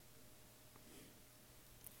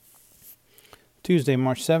Tuesday,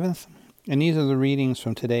 March 7th, and these are the readings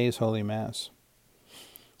from today's Holy Mass.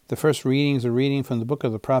 The first reading is a reading from the book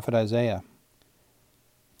of the prophet Isaiah,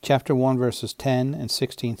 chapter 1, verses 10 and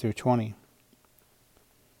 16 through 20.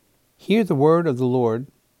 Hear the word of the Lord,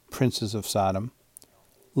 princes of Sodom.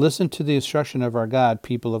 Listen to the instruction of our God,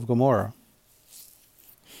 people of Gomorrah.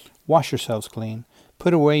 Wash yourselves clean.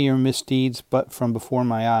 Put away your misdeeds but from before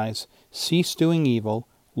my eyes. Cease doing evil.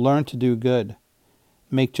 Learn to do good.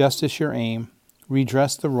 Make justice your aim.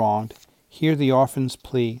 Redress the wronged. Hear the orphan's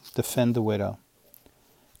plea. Defend the widow.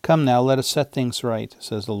 Come now, let us set things right,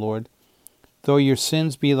 says the Lord. Though your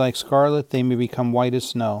sins be like scarlet, they may become white as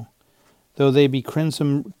snow. Though they be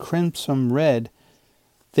crimson red,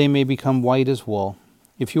 they may become white as wool.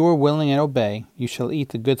 If you are willing and obey, you shall eat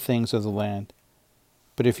the good things of the land.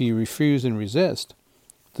 But if you refuse and resist,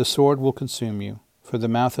 the sword will consume you, for the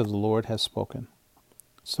mouth of the Lord has spoken.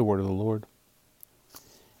 It's the word of the Lord.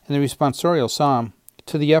 In the responsorial psalm,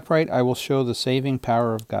 to the upright I will show the saving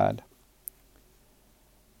power of God.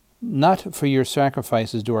 Not for your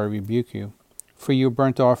sacrifices do I rebuke you, for your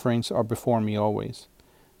burnt offerings are before me always.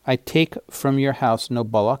 I take from your house no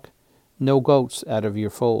bullock, no goats out of your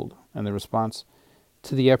fold. And the response,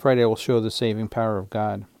 to the upright I will show the saving power of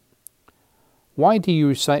God. Why do you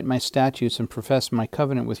recite my statutes and profess my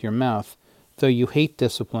covenant with your mouth, though you hate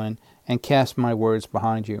discipline and cast my words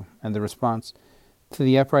behind you? And the response, to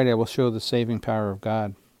the upright I will show the saving power of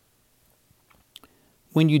God.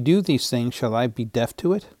 When you do these things, shall I be deaf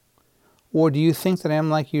to it? Or do you think that I am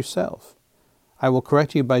like yourself? I will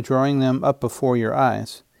correct you by drawing them up before your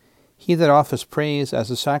eyes. He that offers praise as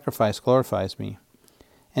a sacrifice glorifies me,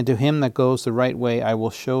 and to him that goes the right way I will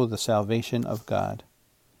show the salvation of God.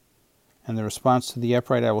 And the response, to the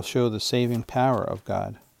upright I will show the saving power of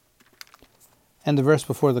God. And the verse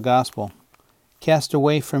before the Gospel, cast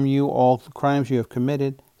away from you all the crimes you have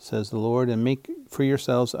committed, says the Lord, and make for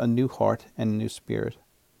yourselves a new heart and a new spirit.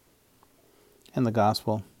 And the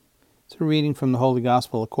Gospel, it's a reading from the Holy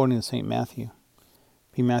Gospel according to St. Matthew.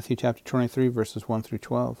 Be Matthew chapter 23, verses 1 through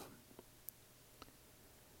 12.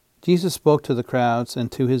 Jesus spoke to the crowds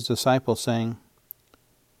and to his disciples, saying,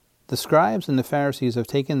 the scribes and the Pharisees have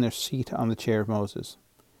taken their seat on the chair of Moses.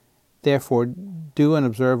 Therefore, do and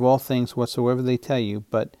observe all things whatsoever they tell you,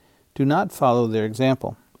 but do not follow their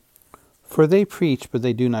example. For they preach, but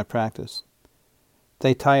they do not practice.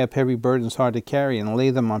 They tie up heavy burdens hard to carry and lay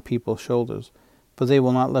them on people's shoulders, but they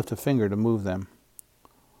will not lift a finger to move them.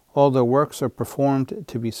 All their works are performed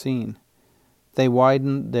to be seen. They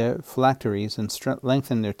widen their phylacteries and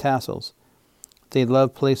lengthen their tassels. They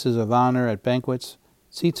love places of honor at banquets,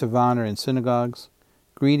 seats of honor in synagogues,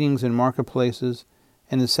 greetings in marketplaces,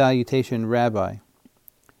 and the salutation, Rabbi.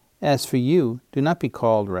 As for you, do not be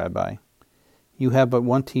called Rabbi. You have but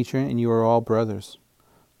one teacher, and you are all brothers.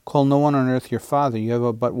 Call no one on earth your father, you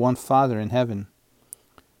have but one Father in heaven.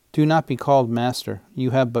 Do not be called Master, you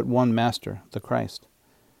have but one Master, the Christ.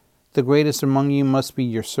 The greatest among you must be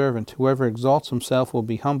your servant. Whoever exalts himself will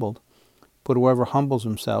be humbled, but whoever humbles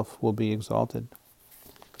himself will be exalted.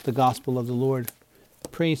 The Gospel of the Lord.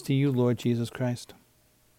 Praise to you, Lord Jesus Christ.